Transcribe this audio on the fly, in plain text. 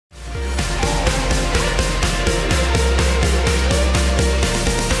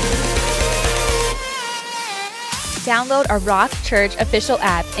Download our Rock Church official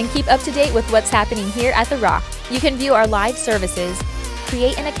app and keep up to date with what's happening here at The Rock. You can view our live services,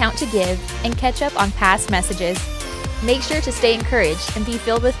 create an account to give, and catch up on past messages. Make sure to stay encouraged and be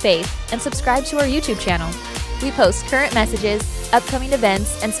filled with faith, and subscribe to our YouTube channel. We post current messages, upcoming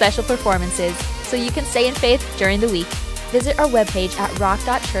events, and special performances, so you can stay in faith during the week. Visit our webpage at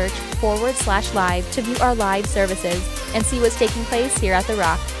rock.church/live to view our live services and see what's taking place here at The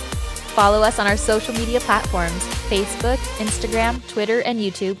Rock. Follow us on our social media platforms, Facebook, Instagram, Twitter, and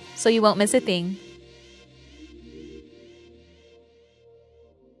YouTube, so you won't miss a thing.